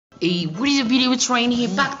Hey, what is the video? It's Rann here,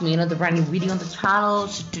 back to another brand new video on the channel.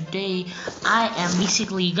 So today I am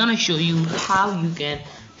basically gonna show you how you can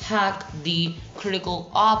hack the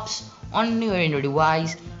critical ops on your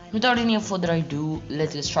device. Without any further ado,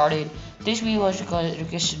 let's get started. This video was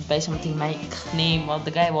requested by something. My name of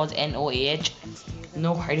the guy was NOAH.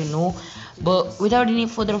 No, I don't know. But without any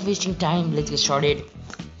further wasting time, let's get started.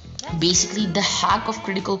 Basically, the hack of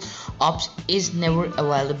critical ops is never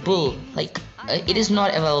available. It is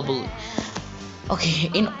not available.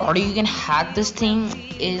 Okay, in order you can hack this thing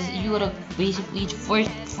is you gotta basically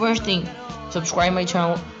first thing, subscribe my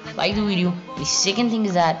channel, like the video. The second thing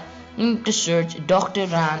is that you need to search Dr.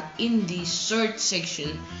 Rann in the search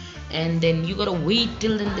section, and then you gotta wait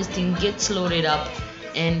till then this thing gets loaded up.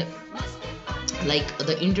 And like,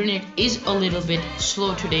 the internet is a little bit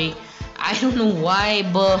slow today, I don't know why,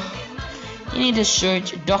 but you need to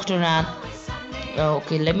search Dr. Rann.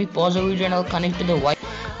 Okay, let me pause the video and I'll connect to the Wi-Fi.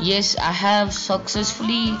 Yes, I have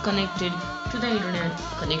successfully connected to the internet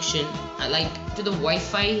connection, to the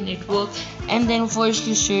Wi-Fi network. And then first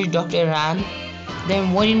you search Dr. Rann.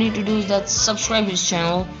 Then what you need to do is that subscribe his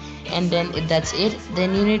channel, and then if that's it,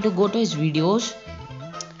 then you need to go to his videos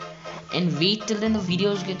and wait till then the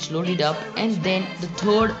videos gets loaded up. And then the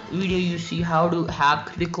third video you see how to hack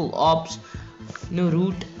critical ops, no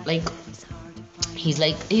root. He's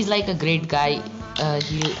like a great guy.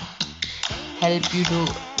 He'll help you to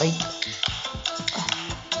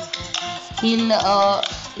he'll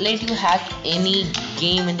let you hack any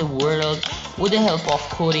game in the world with the help of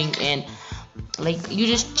coding. And you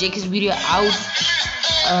just check his video out.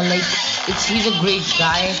 He's a great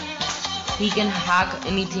guy. He can hack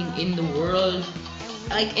anything in the world,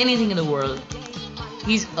 anything in the world.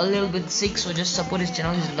 He's a little bit sick, so just support his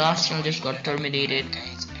channel. His last channel just got terminated.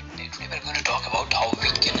 Guys, today we're going to talk about how we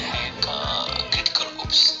can hack critical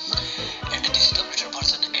ops, and this is the better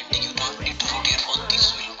version, and you don't need to root your phone.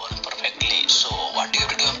 This will work perfectly. So what you have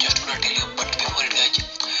to do, I'm just gonna tell you. But before it, guys,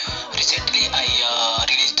 recently I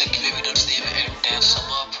released the giveaway winners name, and some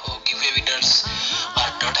of giveaway winners are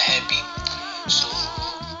not happy. So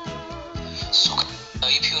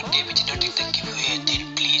if your name is not in the giveaway, then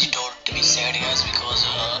please don't be sad, guys, because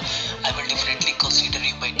I will definitely consider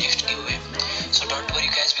you my next giveaway. So don't worry,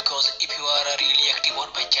 guys, because if you are really active on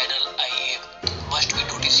my channel, I must be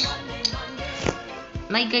notice you.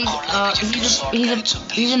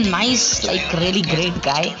 He's a nice, really great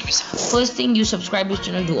guy. First thing, you subscribe his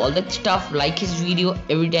channel, do all that stuff, like his video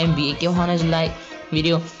every time be active on his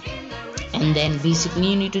video, and then basically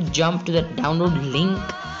you need to jump to that download link.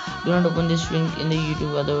 Do not open this link in the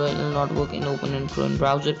YouTube, otherwise it will not work in open and Chrome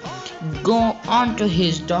browser. Go on to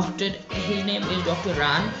his name is Dr.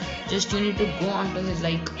 Rann. Just you need to go on to his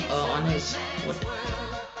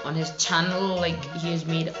on his channel. He has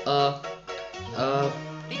made a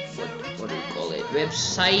what do you call it,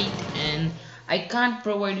 website, and I can't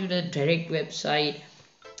provide you the direct website.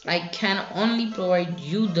 I can only provide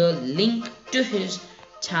you the link to his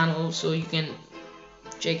channel so you can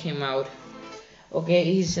check him out. Okay,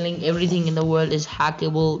 he's selling everything in the world is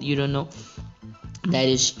hackable. You don't know that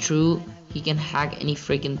is true. He can hack any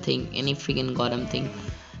freaking thing, any freaking goddamn thing.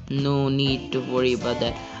 No need to worry about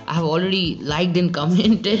that. I have already liked and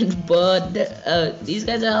commented, but these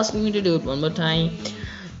guys are asking me to do it one more time.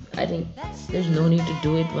 I think there's no need to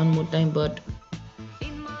do it one more time, but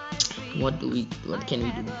what can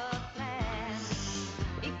we do?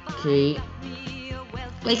 Okay,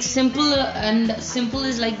 simple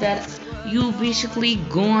is like that. You basically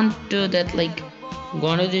go on to that, go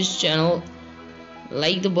on to this channel,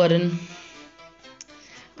 like the button.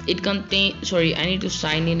 It contains, sorry, I need to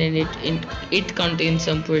sign in, and it contains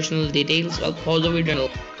some personal details. I'll pause the video.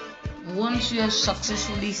 Once you have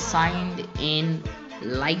successfully signed in,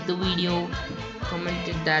 like the video,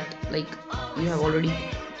 commented that you have already,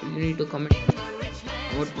 you need to comment.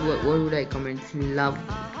 What would I comment? Love.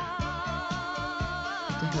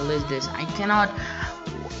 What the hell is this? I cannot.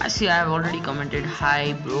 I see I have already commented.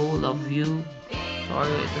 Hi bro, love you.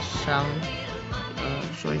 Sorry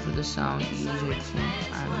for the sound. Use headphones.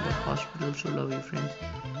 I'm in the hospital, so love you, friends.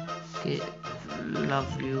 Okay,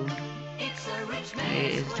 love you.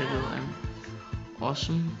 Hey, Instagram.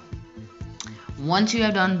 Awesome. Once you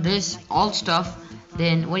have done this all stuff,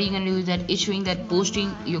 then what you're gonna do is that it's showing that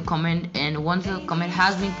posting your comment, and once the comment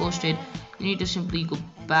has been posted, you need to simply go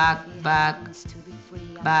back,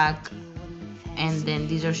 and then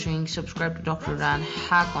these are showing subscribe to Dr. Rann,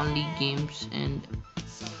 hack only games, and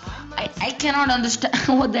I cannot understand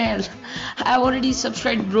what the hell. I already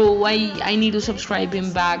subscribed, bro. Why I need to subscribe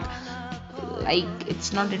him back?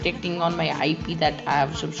 It's not detecting on my IP that I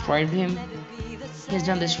have subscribed him. He has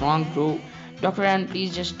done this wrong, bro. Dr. Rann,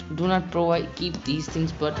 please just do not provide keep these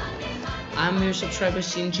things, but I'm your subscriber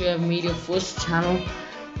since you have made your first channel,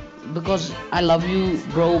 because I love you,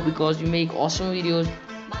 bro, because you make awesome videos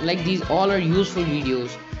like these. All are useful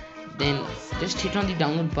videos. Then just hit on the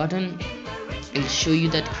download button. It'll show you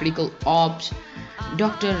that critical ops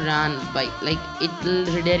Dr. Rann, by like it will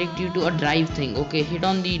redirect you to a drive thing. Okay, hit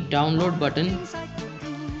on the download button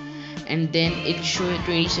and then it'll show you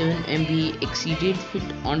 27 MB exceeded. Hit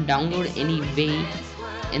on download anyway,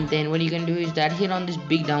 and then what you can do is that hit on this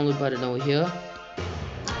big download button over here.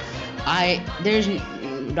 There's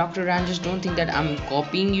Dr. Rann, just don't think that I'm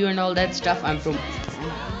copying you and all that stuff. I'm from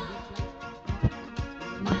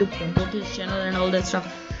to promote his channel and all that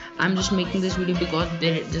stuff. I'm just making this video because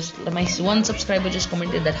my one subscriber just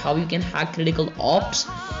commented that how you can hack critical ops.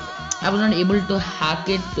 I was not able to hack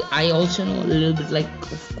it. I also know a little bit like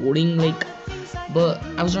of coding, like, but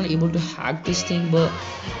I was not able to hack this thing. But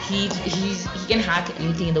he can hack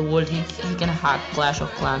anything in the world. He can hack Clash of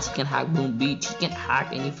Clans. He can hack Boom Beach. He can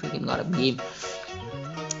hack any freaking god of game.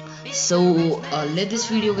 So let this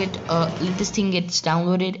thing gets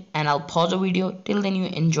downloaded, and I'll pause the video. Till then you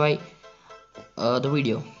enjoy the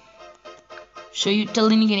video. So till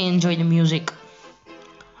then you can enjoy the music,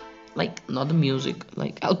 like not the music,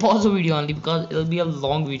 like I'll pause the video only because it'll be a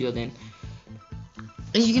long video then.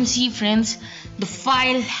 As you can see, friends, the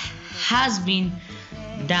file has been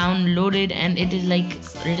downloaded and it is like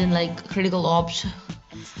written like critical ops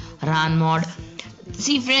Rann mod.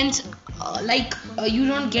 See, friends, you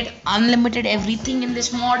don't get unlimited everything in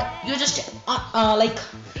this mod. You're just like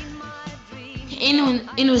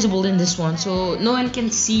invisible in this one, so no one can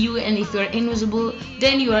see you, and if you're invisible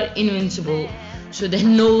then you are invincible, so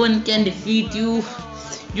then no one can defeat you.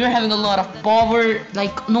 You're having a lot of power,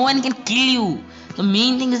 like no one can kill you. The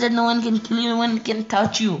main thing is that no one can kill you, no one can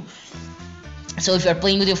touch you. So if you're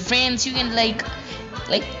playing with your friends, you can like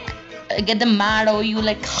get them mad over you,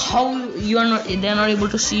 like how they're not able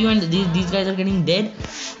to see you and these guys are getting dead.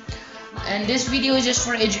 And this video is just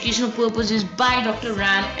for educational purposes by Dr.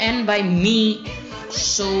 Rann and by me.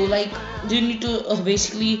 So like you need to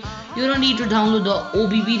basically you don't need to download the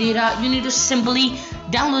OBB data. You need to simply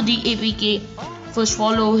download the APK. First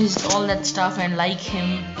follow his all that stuff and like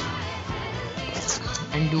him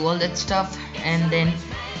and do all that stuff, and then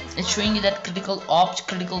it's showing you that critical ops,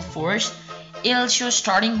 critical force. It'll show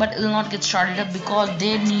starting, but it will not get started up because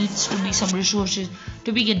there needs to be some resources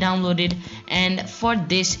to be get downloaded. And for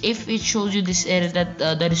this, if it shows you this error that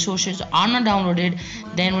the resources are not downloaded,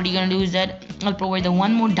 then what you're gonna do is that I'll provide the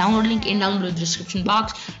one more download link in down the description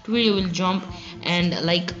box to where you will jump. And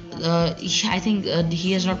like I think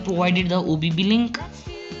he has not provided the OBB link,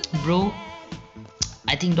 bro.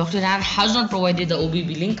 I think Dr. Rann has not provided the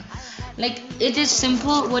OBB link. Like it is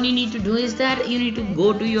simple. What you need to do is that you need to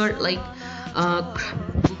go to your like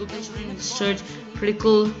Google Play Store and search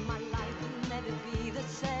critical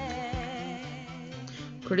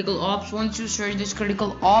ops. Once you search this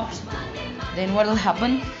critical ops, then what will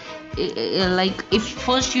happen? Like if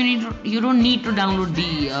first you don't need to download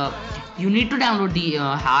the you need to download the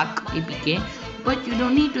hack APK, but you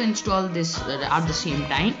don't need to install this at the same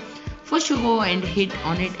time. First you go and hit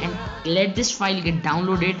on it and let this file get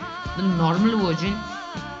downloaded, the normal version,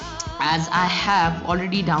 as I have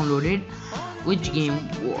already downloaded. Which game,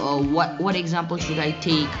 what example should I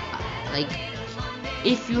take? Like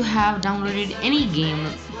if you have downloaded any game,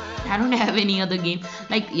 I don't have any other game,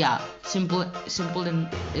 like yeah, simple then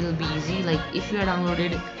it'll be easy. Like if you have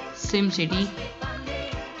downloaded SimCity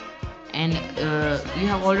and you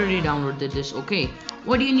have already downloaded this, okay,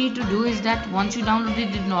 what you need to do is that once you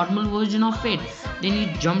downloaded the normal version of it, then you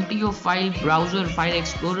jump to your file browser, file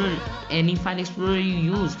explorer, any file explorer you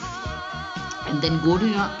use, and then go to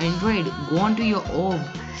your Android, go onto your orb,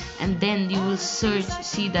 and then you will search,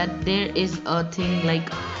 see that there is a thing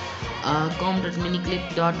like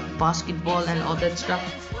com.miniclip.basketball and all that stuff.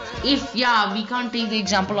 If yeah, we can't take the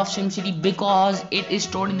example of SimCity because it is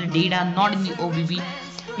stored in the data, not in the OBB.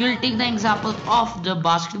 You'll take the example of the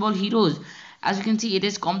basketball heroes. As you can see, it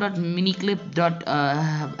is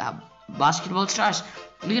com.miniclip.basketball stars.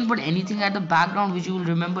 You can put anything at the background which you will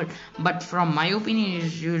remember, but from my opinion,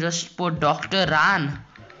 you just put Dr. Rann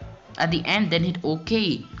at the end, then hit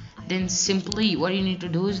OK. Then simply what you need to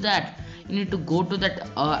do is that you need to go to that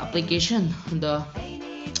application, the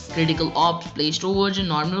critical ops Play Store version,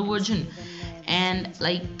 normal version, and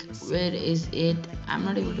like where is it? I'm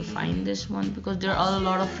not able to find this one because there are a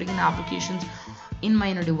lot of freaking applications in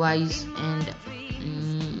my device. And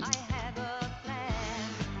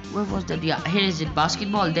where was that? Yeah, here is it,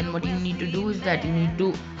 basketball. Then what you need to do is that you need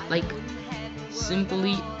to like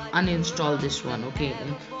simply uninstall this one. Okay,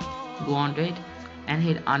 go on to it and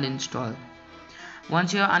hit uninstall.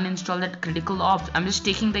 Once you have uninstalled that critical ops, I'm just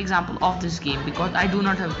taking the example of this game because I do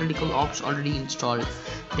not have critical ops already installed.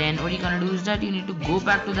 Then what you're gonna do is that you need to go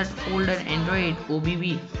back to that folder Android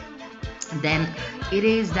OBB, then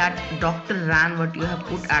erase that Dr. Rann what you have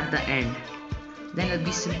put at the end. Then it'll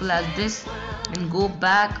be simple as this. Then go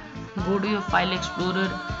back, go to your file explorer,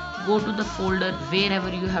 go to the folder wherever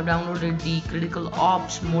you have downloaded the critical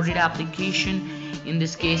ops modded application. In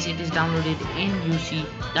this case it is downloaded in UC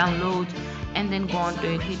downloads, and then go on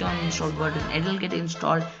to it, hit on install button, it'll get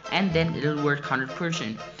installed and then it'll work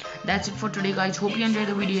 100%. That's it for today guys. Hope you enjoyed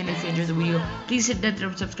the video, and if you enjoyed the video, please hit that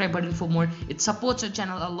subscribe button for more. It supports our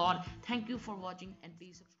channel a lot. Thank you for watching, and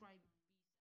please subscribe.